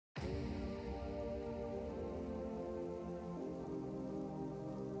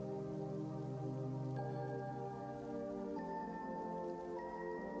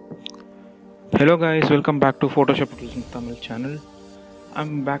Hello guys, welcome back to Photoshop Tutorials Tamil channel.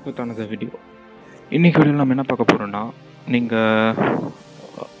 I'm back with another video. இன்னைக்கு வீடியோவில் நம்ம என்ன பார்க்க போகிறோம்னா, நீங்கள்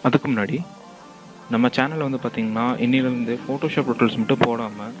அதுக்கு முன்னாடி நம்ம சேனலில் வந்து பார்த்தீங்கன்னா இன்னிலேருந்து Photoshop Tutorials மட்டும்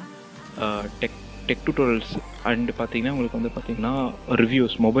போடாமல் டெக் டுட்டோரியல்ஸ் அண்ட் பார்த்தீங்கன்னா உங்களுக்கு வந்து பார்த்தீங்கன்னா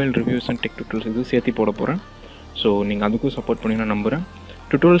reviews, mobile reviews and tech tutorials இது சேர்த்து போட போகிறேன். ஸோ நீங்கள் அதுக்கும் சப்போர்ட் பண்ணி நான் நம்புகிறேன்.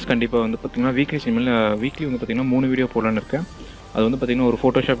 டுட்டோரியல்ஸ் கண்டிப்பாக வந்து பார்த்தீங்கன்னா வீக்லி வந்து பார்த்தீங்கன்னா 3 வீடியோ போடலான்னு இருக்கேன். அது வந்து பார்த்திங்கன்னா ஒரு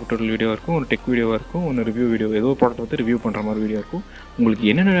ஃபோட்டோஷாப் டுட்டோரியல் வீடியோ இருக்கும், ஒரு டெக் வீடியோவாக இருக்கும், ஒன்று ரிவ்யூ வீடியோ, ஏதோ ப்ராடக்ட் வந்து ரிவ்யூ பண்ணுற மாதிரி வீடியோ இருக்கும். உங்களுக்கு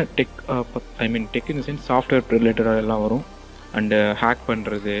என்னென்ன tech in the sense software ரிலேட்டடாக எல்லாம் வரும். அண்டு ஹேக்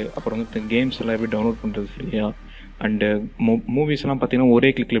பண்ணுறது, அப்புறம் வந்து கேம்ஸ் எல்லாம் எப்படி டவுன்லோட் பண்ணுறது ஃப்ரீயாக, அண்டு மூவிஸ்லாம் பார்த்திங்கன்னா ஒரே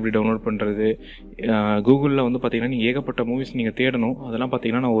கிளிக்கில் எப்படி டவுன்லோட் பண்ணுறது. கூகுளில் வந்து பார்த்திங்கன்னா நீங்கள் ஏகப்பட்ட மூவிஸ் நீங்கள் தேடணும். அதெல்லாம்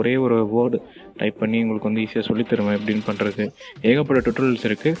பார்த்திங்கன்னா நான் ஒரே ஒரு வேர்டு டைப் பண்ணி உங்களுக்கு வந்து ஈஸியாக சொல்லித்தருவேன் எப்படின்னு பண்ணுறது. ஏகப்பட்ட டுட்டோரியல்ஸ்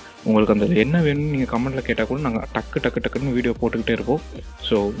இருக்குது. உங்களுக்கு அந்த என்ன வேணும்னு நீங்கள் கமெண்ட்டில் கேட்டால் கூட நாங்கள் டக்குன்னு வீடியோ போட்டுக்கிட்டே இருப்போம்.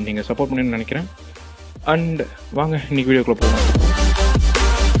 ஸோ நீங்கள் சப்போர்ட் பண்ணுன்னு நினைக்கிறேன். அண்ட் வாங்க இன்றைக்கி வீடியோக்குள்ளே போகலாம்.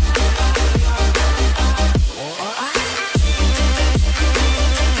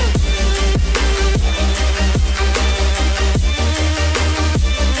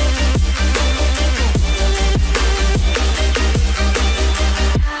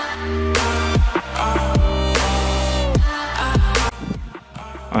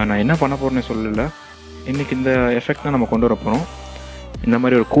 நான் என்ன பண்ண போகிறேன்னு சொல்லலை. இன்றைக்கி இந்த எஃபெக்ட் தான் நம்ம கொண்டு வர போகிறோம். இந்த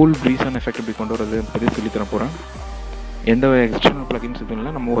மாதிரி ஒரு கூல் ப்ரீஸான எஃபெக்ட் எப்படி கொண்டு வரது பற்றி சொல்லி தர போகிறேன். எந்த எக்ஸ்டர்னல் ப்ளகின்ஸ் எதுவும்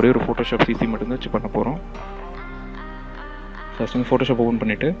இல்லை, நம்ம ஒரே ஒரு ஃபோட்டோஷாப் சிசி மட்டும்தான் வச்சு பண்ண போகிறோம். ஃபர்ஸ்ட் வந்து ஃபோட்டோஷாப் ஓப்பன்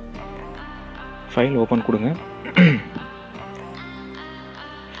பண்ணிவிட்டு ஃபைல் ஓப்பன் கொடுங்க.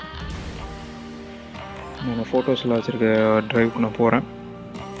 நான் ஃபோட்டோஸில் வச்சுருக்க ட்ரைவுக்கு நான் போகிறேன்.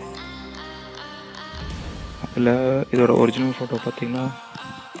 அதில் இதோட ஒரிஜினல் ஃபோட்டோ பார்த்திங்கன்னா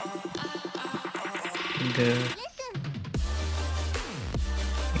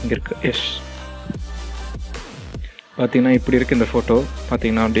இங்கே இருக்கு. எஸ், பார்த்தீங்கன்னா இப்படி இருக்குது இந்த ஃபோட்டோ.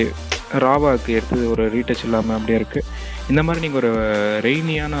 பார்த்தீங்கன்னா அப்படியே ராவாக்கு எடுத்து ஒரு ரீடச் இல்லாமல் அப்படியே இருக்குது. இந்த மாதிரி நீங்கள் ஒரு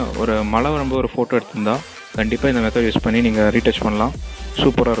ரெய்னியான ஒரு மழை வரும்போது ஒரு ஃபோட்டோ எடுத்திருந்தா கண்டிப்பாக இந்த மெத்தட் யூஸ் பண்ணி நீங்கள் ரீடச் பண்ணலாம்.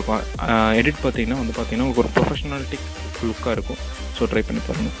 சூப்பராக இருக்கும். எடிட் பார்த்தீங்கன்னா உங்களுக்கு ஒரு ப்ரொஃபஷனாலிட்டிக் லுக்காக இருக்கும். ஸோ ட்ரை பண்ணி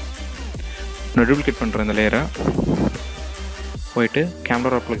பாருங்கள். நான் டூப்ளிகேட் பண்ணுறேன் இந்த லேயரை. போயிட்டு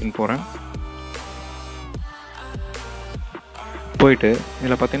கேமரா ப்ளகின் போகிறேன். போயிட்டு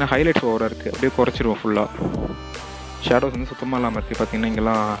இதில் பார்த்தீங்கன்னா ஹைலைட்ஸ் ஓவராக இருக்குது, அப்படியே குறைச்சிருவோம் ஃபுல்லாக. ஷேடோஸ் வந்து சுத்தமாக இல்லாமல் இருக்குது. பார்த்தீங்கன்னா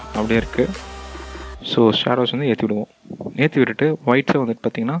இங்கெல்லாம் அப்படியே இருக்குது. ஸோ ஷேடோஸ் வந்து ஏற்றி விடுவோம். ஏற்றி விட்டுட்டு ஒயிட்ஸை வந்துட்டு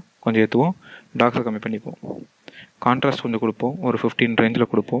பார்த்திங்கன்னா கொஞ்சம் ஏற்றுவோம், டார்க்ஸை கம்மி பண்ணிப்போம். கான்ட்ராஸ்ட் கொஞ்சம் கொடுப்போம், ஒரு 15 ரேஞ்சில்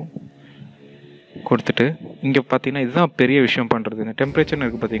கொடுப்போம். கொடுத்துட்டு இங்கே பார்த்தீங்கன்னா இதுதான் பெரிய விஷயம் பண்ணுறது. இந்த டெம்பரேச்சர்னு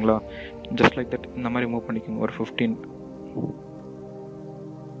இருக்குது பார்த்தீங்களா, ஜஸ்ட் லைக் தட் இந்த மாதிரி மூவ் பண்ணிக்கோங்க. ஒரு 15.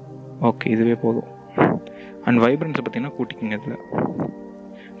 ஓகே, இதுவே போதும். அண்ட் வைப்ரன்ஸை பார்த்திங்கன்னா கூட்டிக்கிங்க. இதில்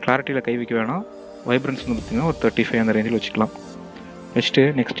கிளாரிட்டியில் கை வைக்க வேணாம். வைப்ரன்ஸ் வந்து பார்த்திங்கன்னா ஒரு 35 அந்த ரேஞ்சில் வச்சுக்கலாம். வச்சுட்டு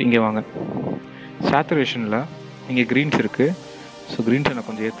நெக்ஸ்ட் இங்கே வாங்க. சேச்சுரேஷனில் இங்கே க்ரீன்ஸ் இருக்குது. ஸோ க்ரீன்ஸை நான்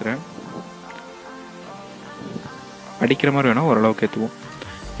கொஞ்சம் ஏற்றுறேன். அடிக்கிற மாதிரி வேணால் ஓரளவுக்கு ஏற்றுவோம்.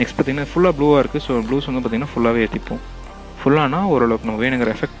 நெக்ஸ்ட் பார்த்திங்கன்னா ஃபுல்லாக ப்ளூவாக இருக்குது. ஸோ ப்ளூஸ் வந்து பார்த்திங்கன்னா ஃபுல்லாகவே ஏற்றிப்போம். ஃபுல்லானா ஓரளவுக்கு நம்ம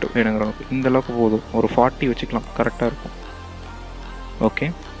வேணுங்கிற எஃபெக்ட் வேணுங்கிற அளவுக்கு இந்த அளவுக்கு போதும். ஒரு 40 வச்சுக்கலாம், கரெக்டாக இருக்கும். ஓகே,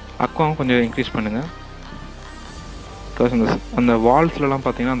 அக்வாவும் கொஞ்சம் இன்க்ரீஸ் பண்ணுங்கள். பிகாஸ் அந்த வால்ஸ்லலாம்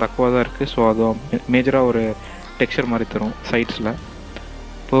பார்த்தீங்கன்னா அந்த அக்வா தான் இருக்குது. ஸோ அது மேஜராக ஒரு டெக்ஸ்சர் மாதிரி தரும் சைட்ஸில்.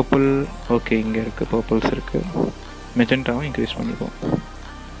 பர்பிள் ஓகே, இங்கே இருக்குது பர்பிள்ஸ் இருக்குது. மெஜெண்டாவும் இன்க்ரீஸ் பண்ணிப்போம்.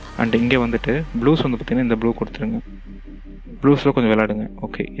 அண்ட் இங்கே வந்துட்டு ப்ளூஸ் வந்து பார்த்திங்கன்னா இந்த ப்ளூ கொடுத்துருங்க. ப்ளூஸில் கொஞ்சம் விளையாடுங்க.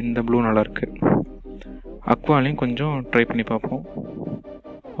 ஓகே, இந்த ப்ளூ நல்லாயிருக்கு. அக்வாலையும் கொஞ்சம் ட்ரை பண்ணி பார்ப்போம்.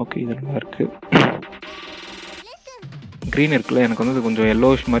 ஓகே, இது நல்லா இருக்குது. க்ரீன் இருக்குல்ல, எனக்கு வந்து இது கொஞ்சம்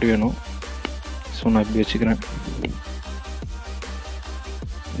எல்லோஷ் மாதிரி வேணும். ஸோ நான் இப்படி வச்சுக்கிறேன்.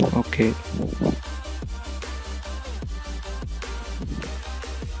 ஓகே,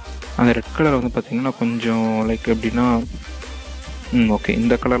 அந்த ரெட் கலர் வந்து பார்த்திங்கன்னா கொஞ்சம் லைக் எப்படின்னா ஓகே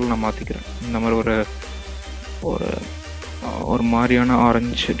இந்த கலரில் நான் மாற்றிக்கிறேன். இந்த மாதிரி ஒரு ஒரு மாதிரியான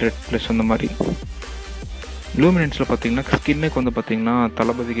ஆரஞ்சு ரெட் ப்ளஸ் அந்த மாதிரி. லூமினன்ஸில் பார்த்திங்கன்னா ஸ்கின்னுக்கு வந்து பார்த்திங்கன்னா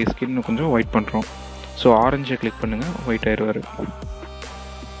தளபதிக்கு ஸ்கின்னு கொஞ்சம் ஒயிட் பண்ணுறோம். ஸோ ஆரஞ்சை கிளிக் பண்ணுங்கள், ஒயிட் ஆயிடுவார்.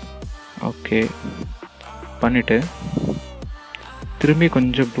 ஓகே பண்ணிவிட்டு திரும்பி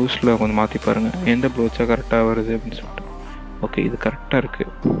கொஞ்சம் ப்ளூஸில் கொஞ்சம் மாற்றி பாருங்கள், எந்த ப்ளூ வச்சா கரெக்டாக வருது அப்படின்னு சொல்லிட்டு. ஓகே, இது கரெக்டாக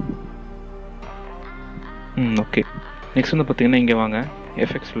இருக்குது. ஓகே, நெக்ஸ்ட் வந்து பார்த்திங்கன்னா இங்கே வாங்க.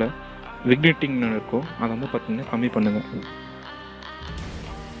 எஃபெக்ட்ஸில் விக்னேட்டிங்னு இருக்கும், அதை வந்து பார்த்திங்கன்னா கம்மி பண்ணுங்கள்.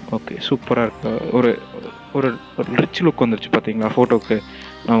 ஓகே, சூப்பராக இருக்கு. ஒரு ஒரு ரிச் லுக் வந்துருச்சு பார்த்தீங்களா ஃபோட்டோவுக்கு.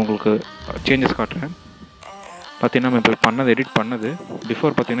 நான் உங்களுக்கு சேஞ்சஸ் காட்டுறேன். பார்த்தீங்கன்னா நம்ம இப்போ எடிட் பண்ணது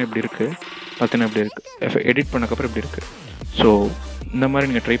பிஃபோர் பார்த்தீங்கன்னா இப்படி இருக்குது. பார்த்தீங்கன்னா இப்படி இருக்குது. எடிட் பண்ணக்கப்புறம் இப்படி இருக்குது. ஸோ இந்த மாதிரி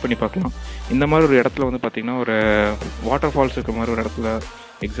நீங்கள் ட்ரை பண்ணி பார்க்கலாம். இந்த மாதிரி ஒரு இடத்துல வந்து பார்த்திங்கன்னா ஒரு வாட்டர் ஃபால்ஸ் இருக்கிற மாதிரி ஒரு இடத்துல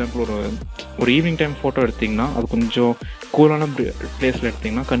எக்ஸாம்பிள் ஒரு ஈவினிங் டைம் ஃபோட்டோ எடுத்திங்கன்னா அது கொஞ்சம் கூலான பிளேஸில்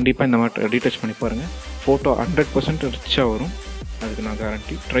எடுத்திங்கன்னா கண்டிப்பாக இந்த மாதிரி ரீடச் பண்ணி பாருங்கள். ஃபோட்டோ 100% ரிச்சாக வரும், அதுக்கு நான்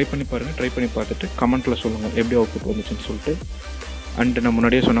கேரண்டி. ட்ரை பண்ணி பாருங்கள். ட்ரை பண்ணி பார்த்துட்டு கமெண்ட்டில் சொல்லுங்கள் எப்படி அவுட்புட் வந்துச்சுன்னு சொல்லிட்டு. அண்டு நான்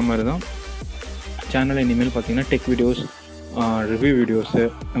முன்னாடியே சொன்ன மாதிரி தான் சேனலில் இனிமேல் பார்த்திங்கன்னா டெக் வீடியோஸ், ரிவ்யூ வீடியோஸு,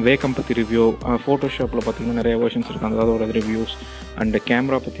 வேகம் பற்றி ரிவ்யூ, ஃபோட்டோஷாப்பில் பார்த்திங்கன்னா நிறைய வெர்ஷன்ஸ் இருக்குது, அதோட ரிவ்யூஸ், அண்டு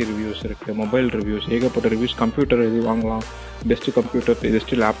கேமரா பற்றி ரிவ்யூஸ் இருக்குது, மொபைல் ரிவ்யூஸ், ஏகப்பட்ட ரிவ்யூஸ், கம்ப்யூட்டர் எது வாங்கலாம், பெஸ்ட்டு கம்ப்யூட்டர்,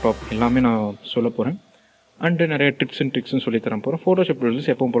 பெஸ்ட்டு லேப்டாப் எல்லாமே நான் சொல்ல போகிறேன். அண்டு நிறைய டிப்ஸ் அண்ட் ட்ரிக்ஸ்னு சொல்லித்தரேன் போகிறேன். ஃபோட்டோஷாப் ரிவ்யூஸ்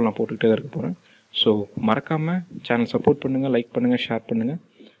எப்பவும் போல் நான் போட்டுக்கிட்டே தான் இருக்க போகிறேன். ஸோ மறக்காமல் சேனல் சப்போர்ட் பண்ணுங்கள், லைக் பண்ணுங்கள், ஷேர் பண்ணுங்கள்.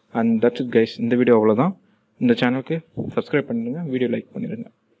 And that's it guys. இந்த வீடியோ அவ்வளோதான். இந்த சேனலுக்கு சப்ஸ்கிரைப் பண்ணுங்கள், வீடியோ லைக் பண்ணிடுங்க,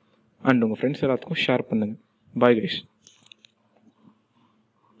 அண்ட் உங்கள் ஃப்ரெண்ட்ஸ் எல்லாத்துக்கும் ஷேர் பண்ணுங்கள். Bye guys.